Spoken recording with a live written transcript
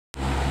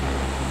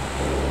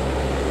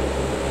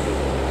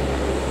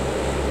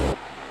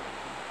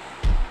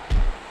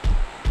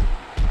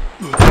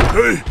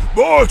Hey,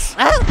 boss!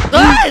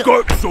 We've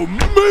got some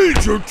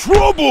major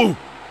trouble!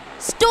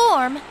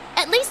 Storm,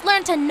 at least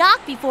learn to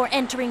knock before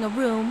entering a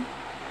room.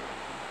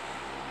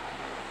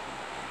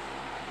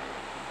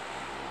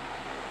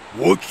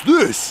 What's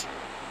this?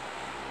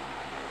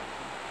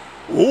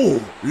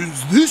 Oh,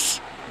 is this?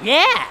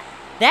 Yeah,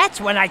 that's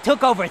when I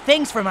took over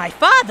things for my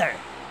father.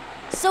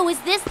 So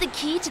is this the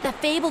key to the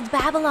fabled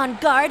Babylon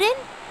Garden?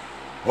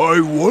 I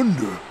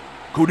wonder,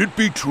 could it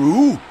be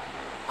true?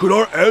 Could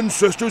our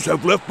ancestors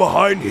have left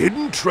behind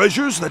hidden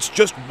treasures that's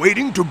just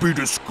waiting to be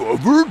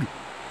discovered?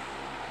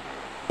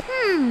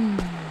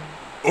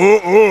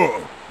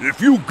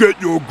 If you get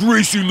your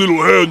greasy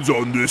little hands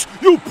on this,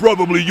 you'll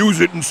probably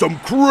use it in some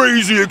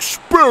crazy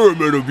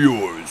experiment of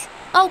yours.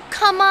 Oh,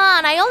 come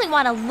on, I only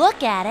want to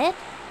look at it.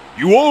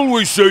 You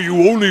always say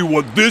you only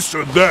want this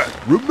or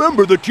that.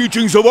 Remember the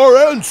teachings of our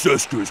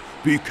ancestors.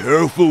 Be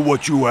careful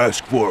what you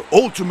ask for.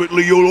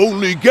 Ultimately, you'll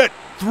only get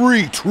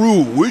 3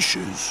 true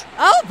wishes.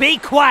 Oh, be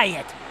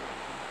quiet!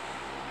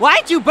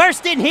 Why'd you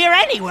burst in here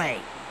anyway?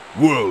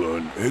 Well,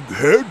 an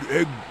egghead?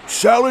 Egg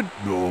salad?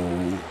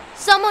 No.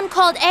 Someone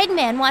called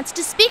Eggman wants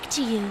to speak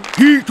to you.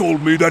 He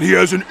told me that he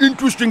has an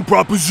interesting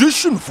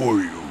proposition for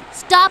you.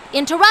 Stop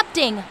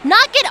interrupting!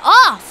 Knock it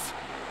off!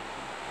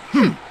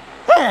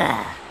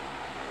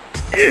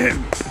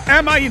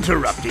 Am I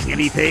interrupting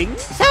anything?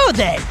 So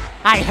then,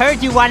 I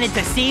heard you wanted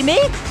to see me?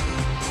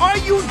 Are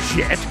you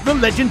Jet, the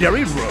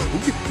legendary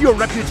rogue? Your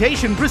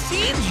reputation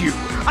precedes you.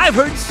 I've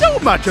heard so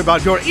much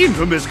about your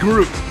infamous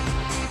group.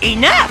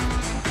 Enough!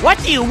 What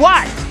do you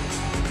want?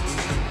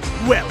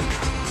 Well,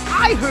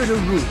 I heard a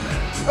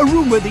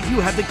rumor that you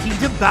have the key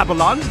to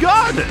Babylon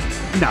Garden.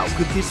 Now,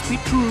 could this be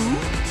true?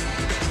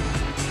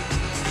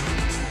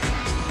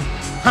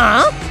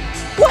 Huh?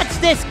 What's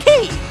this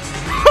key?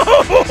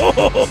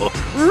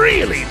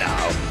 Really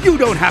now? You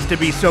don't have to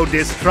be so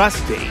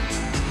distrusting.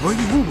 Were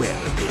you aware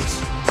of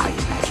this? I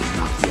imagine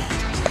not yet.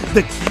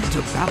 The key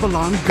to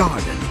Babylon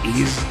Garden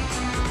is...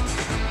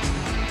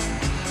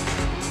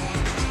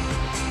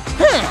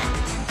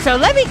 So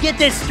let me get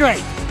this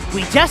straight.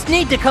 We just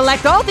need to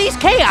collect all these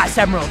Chaos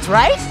Emeralds,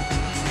 right?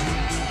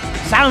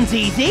 Sounds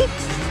easy.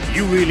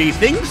 You really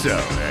think so,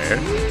 eh?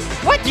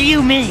 What do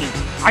you mean?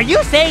 Are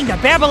you saying the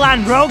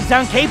Babylon rogues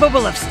aren't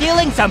capable of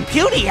stealing some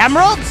puny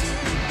emeralds?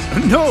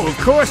 No, of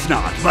course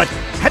not, but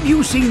have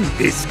you seen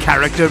this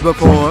character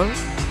before?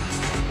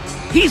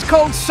 He's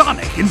called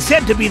Sonic and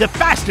said to be the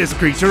fastest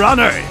creature on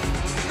Earth.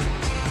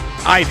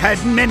 I've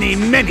had many,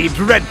 many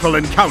dreadful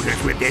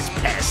encounters with this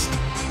pest.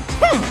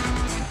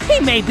 He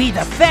may be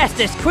the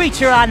fastest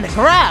creature on the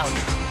ground,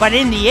 but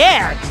in the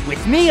air,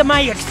 with me and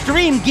my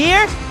extreme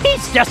gear,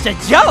 he's just a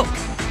joke!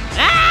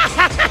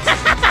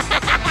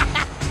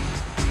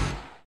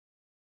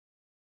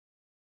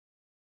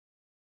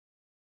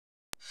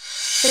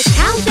 The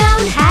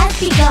countdown has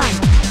begun.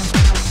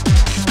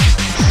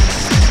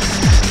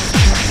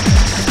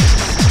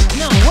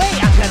 No way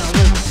I'm gonna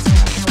lose!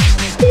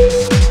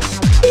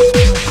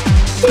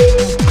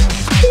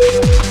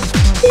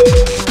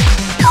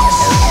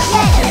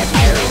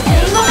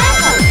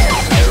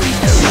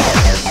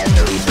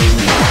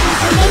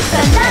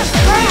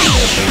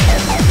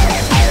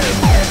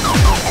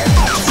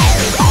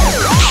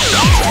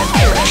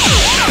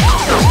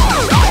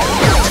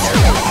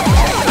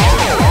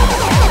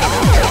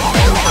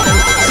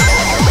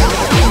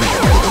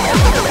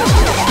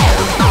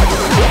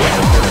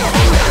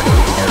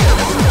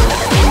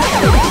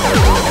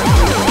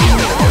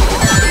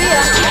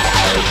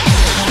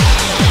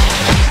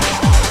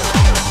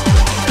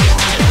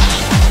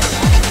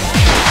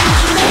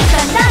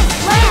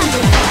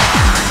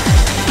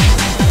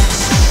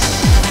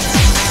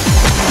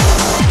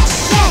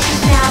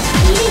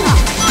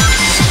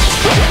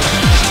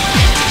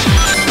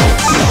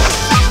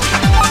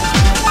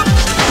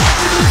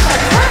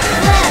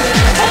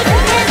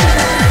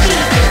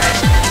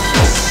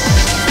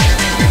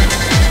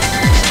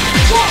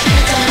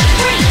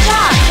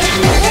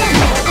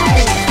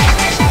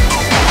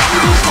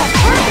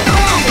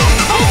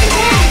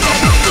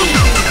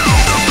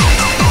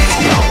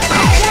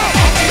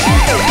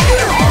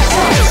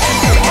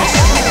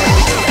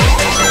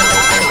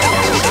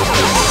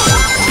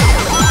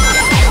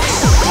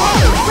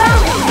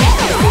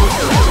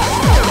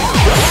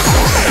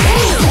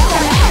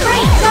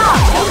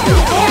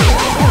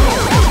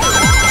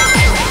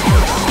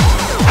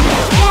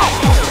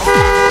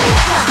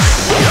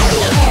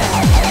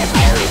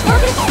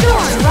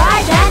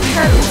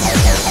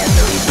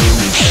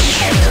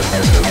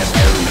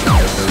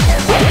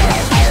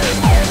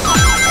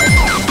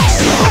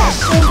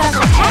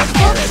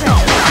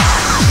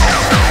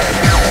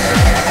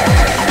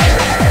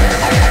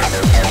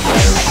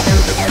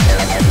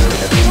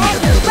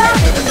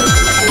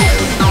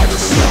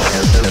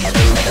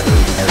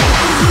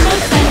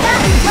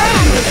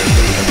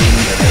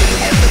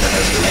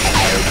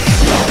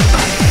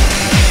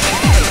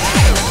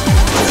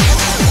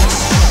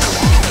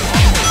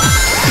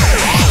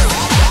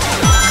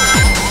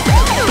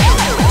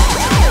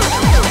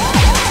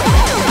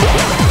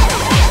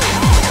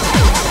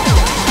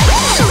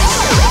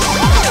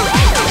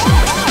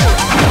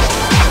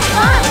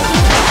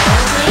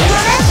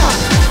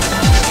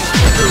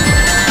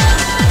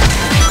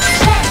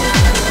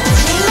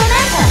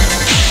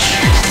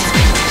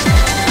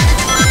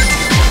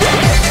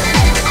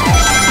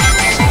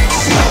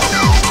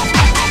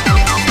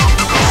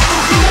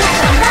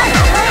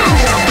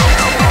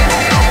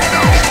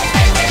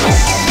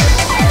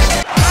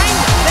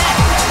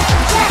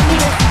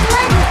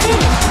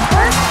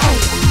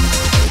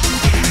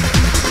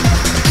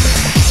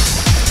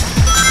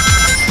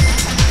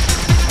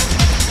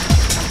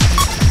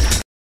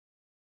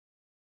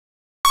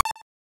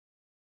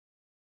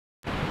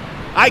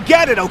 I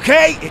get it,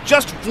 okay? It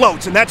just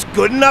floats, and that's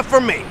good enough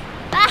for me.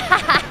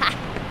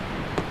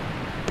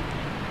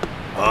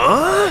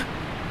 Huh?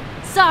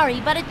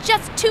 Sorry, but it's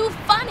just too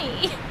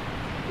funny.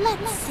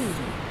 Let's see.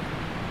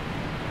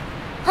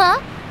 Huh?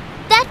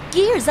 That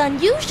gear's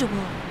unusual.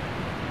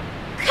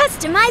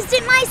 Customized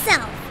it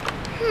myself.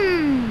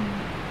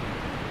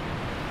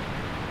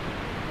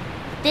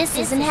 This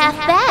isn't half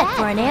bad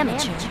for an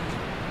amateur.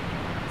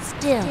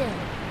 Still,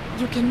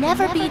 you can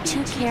never be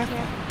too careful.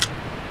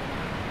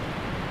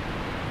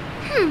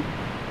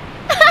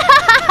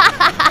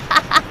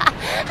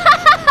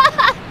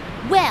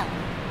 Well,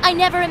 I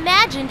never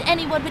imagined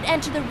anyone would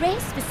enter the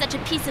race with such a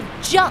piece of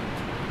junk.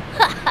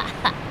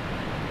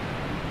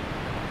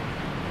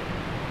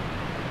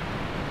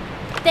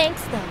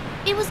 Thanks, though.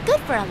 It was good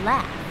for a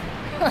laugh.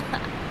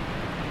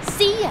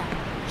 See ya,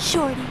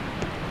 Shorty.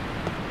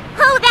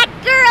 Oh, that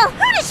girl!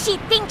 Who does she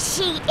think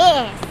she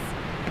is?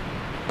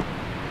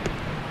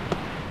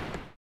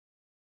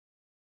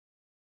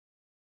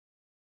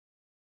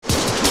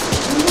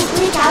 We will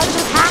break out of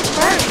the pack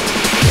first.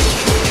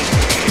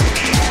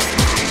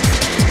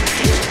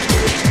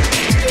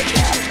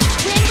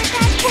 Win with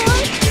that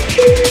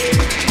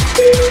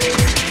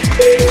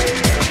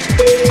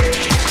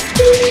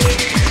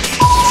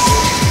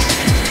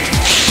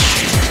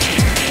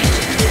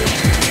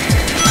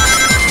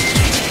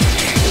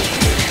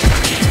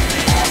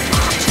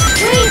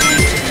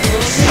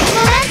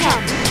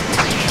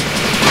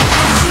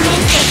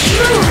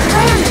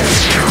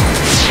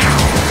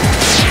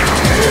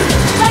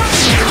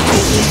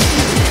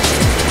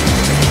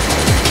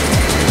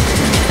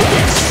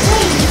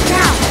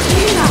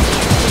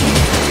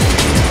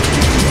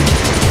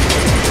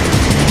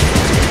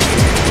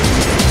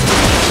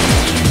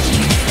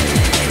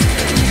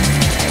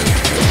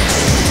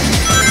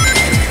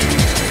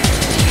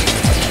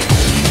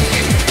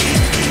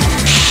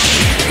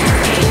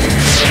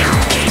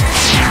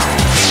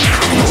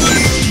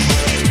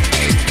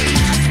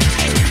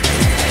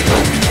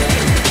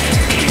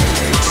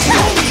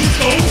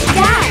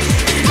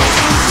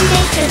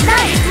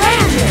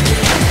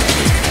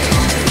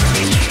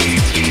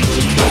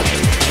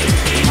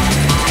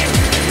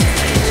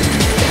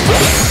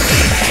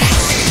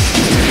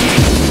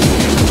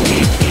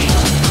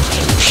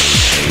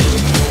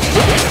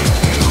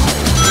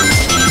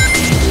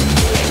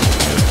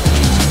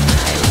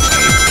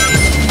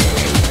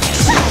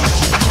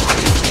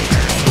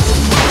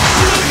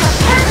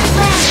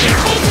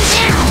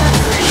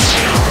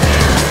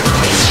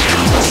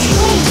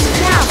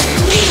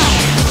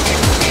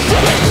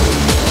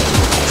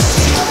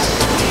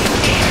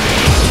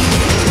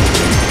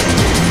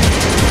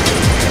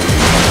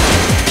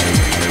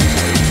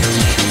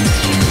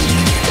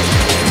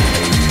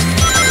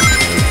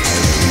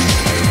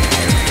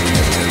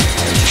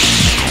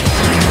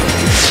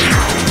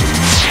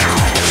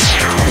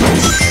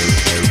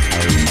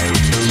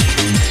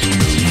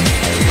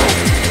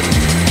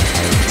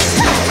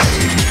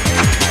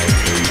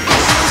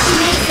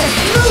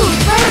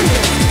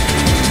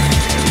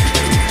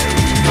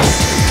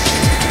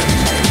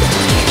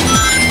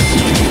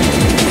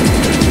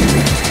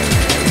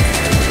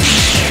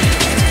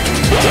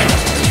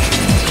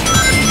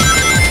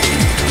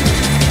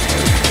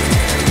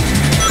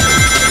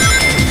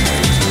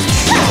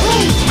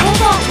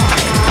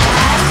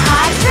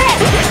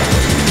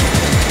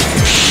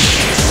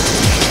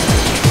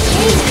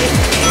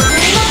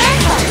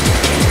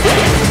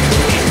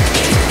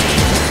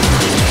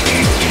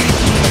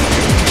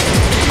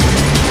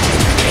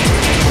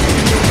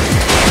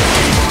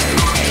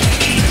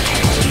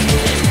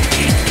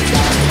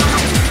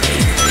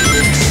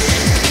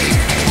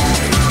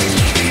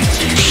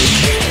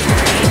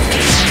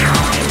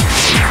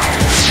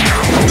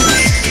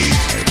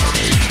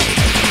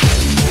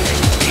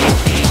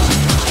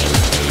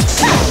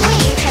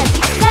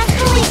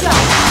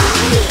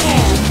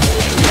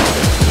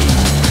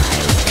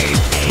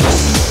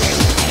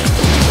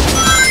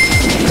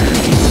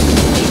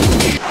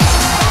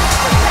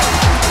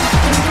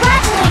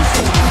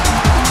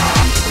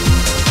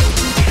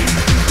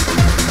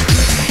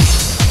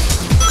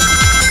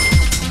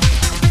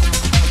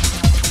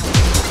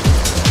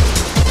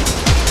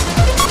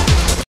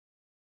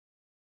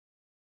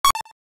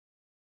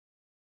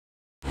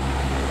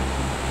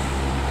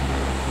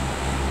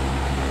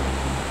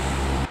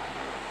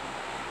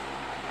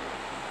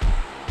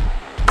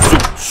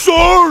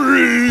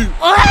Sorry!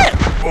 What?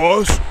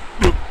 Boss,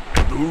 the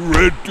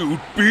red dude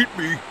beat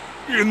me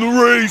in the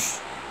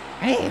race.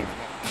 I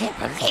can't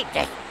believe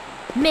this.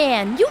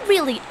 Man, you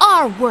really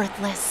are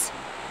worthless.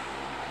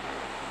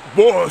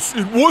 Boss,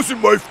 it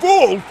wasn't my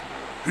fault.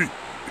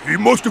 He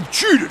must have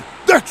cheated.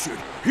 That's it.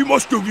 He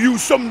must have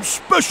used some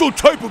special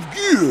type of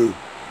gear.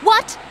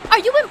 What? Are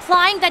you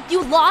implying that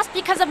you lost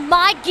because of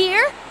my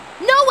gear?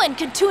 No one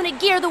can tune a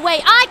gear the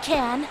way I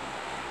can.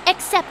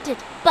 Accept it,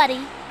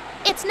 buddy.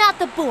 It's not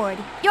the board.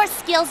 Your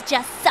skills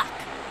just suck.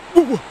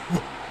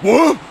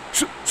 What?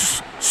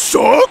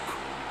 Suck?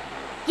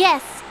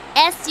 Yes,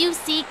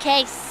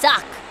 S-U-C-K,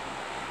 suck.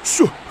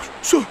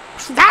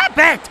 Stop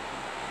it!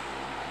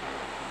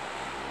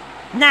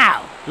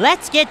 Now,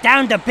 let's get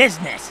down to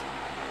business.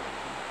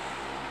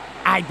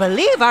 I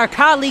believe our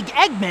colleague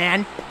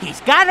Eggman,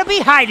 he's gotta be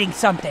hiding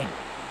something.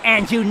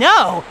 And you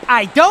know,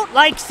 I don't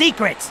like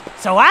secrets,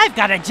 so I've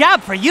got a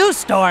job for you,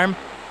 Storm.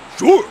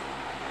 Sure.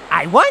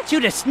 I want you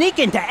to sneak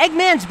into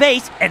Eggman's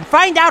base and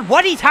find out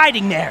what he's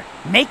hiding there.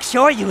 Make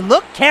sure you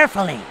look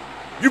carefully.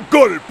 You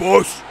got it,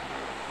 boss.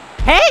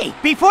 Hey,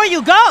 before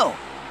you go,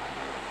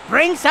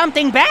 bring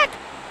something back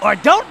or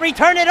don't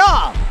return at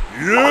all.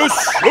 Yes,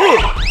 sir.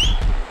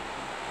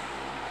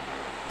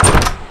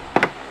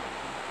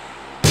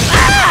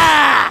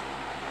 Ah!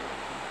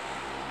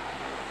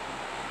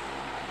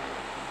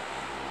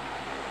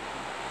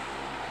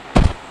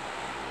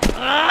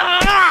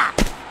 Ah!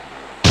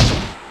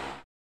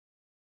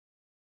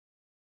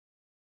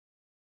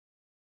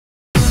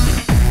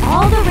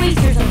 All the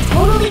racers are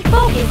totally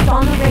focused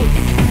on the race.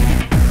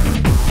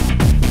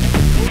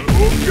 I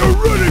hope you're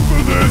ready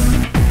for this.